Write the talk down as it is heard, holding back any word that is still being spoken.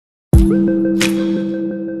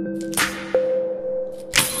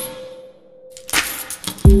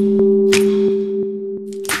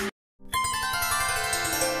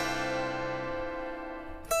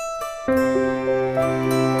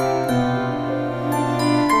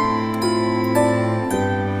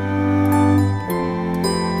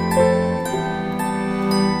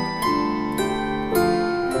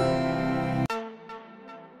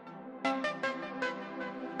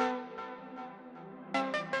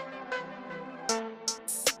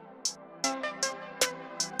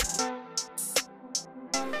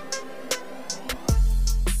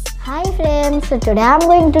Hi friends, so today I am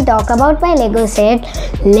going to talk about my Lego set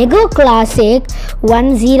Lego Classic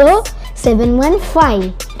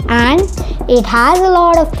 10715, and it has a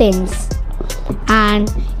lot of things, and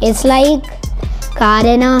it's like car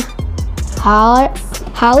in a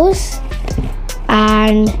house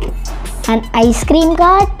and an ice cream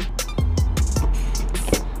cart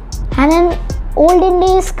and an olden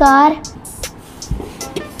days car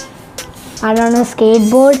and on a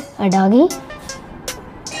skateboard a doggy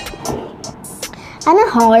and a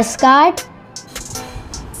horse cart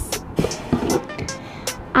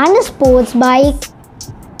and a sports bike,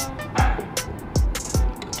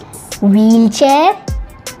 wheelchair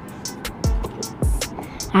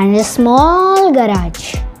and a small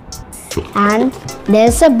garage, and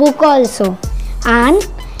there's a book also, and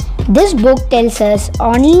this book tells us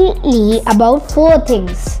only about four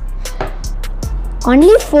things.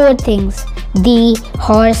 The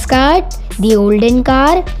horse cart, the olden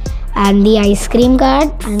car, and the ice cream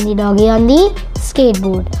cart, and the doggy on the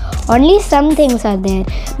skateboard. Only some things are there,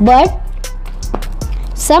 but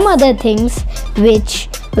some other things, which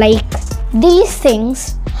like these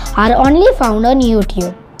things, are only found on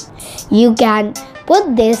YouTube. You can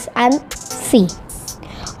put this and see.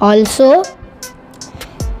 Also,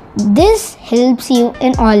 this helps you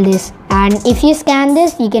in all this, and if you scan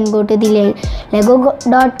this, you can go to the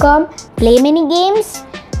lego.com, play many games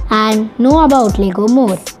and know about Lego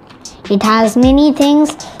more. It has many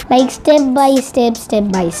things like step by step.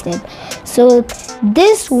 So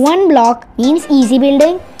this one block means easy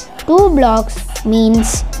building, 2 blocks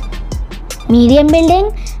means medium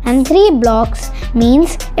building, and 3 blocks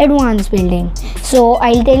means advanced building. So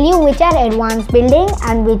I'll tell you which are advanced building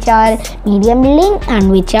and which are medium building and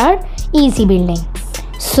which are easy building.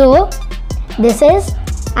 So this is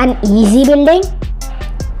an easy building,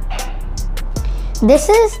 this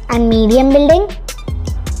is a medium building,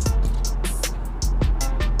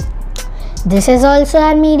 this is also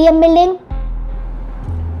a medium building,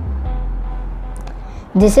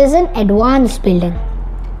 this is an advanced building,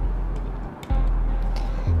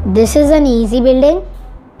 this is an easy building,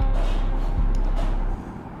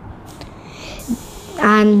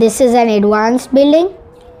 and this is an advanced building,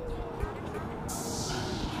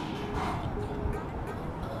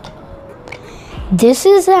 this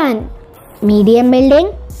is a medium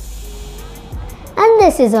building, and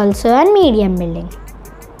this is also a medium building.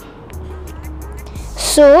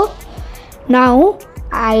 So now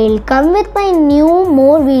I'll come with my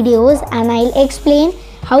more videos and I'll explain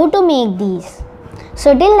how to make these.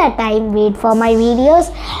 So till that time, wait for my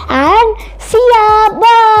videos and see ya.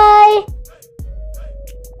 Bye.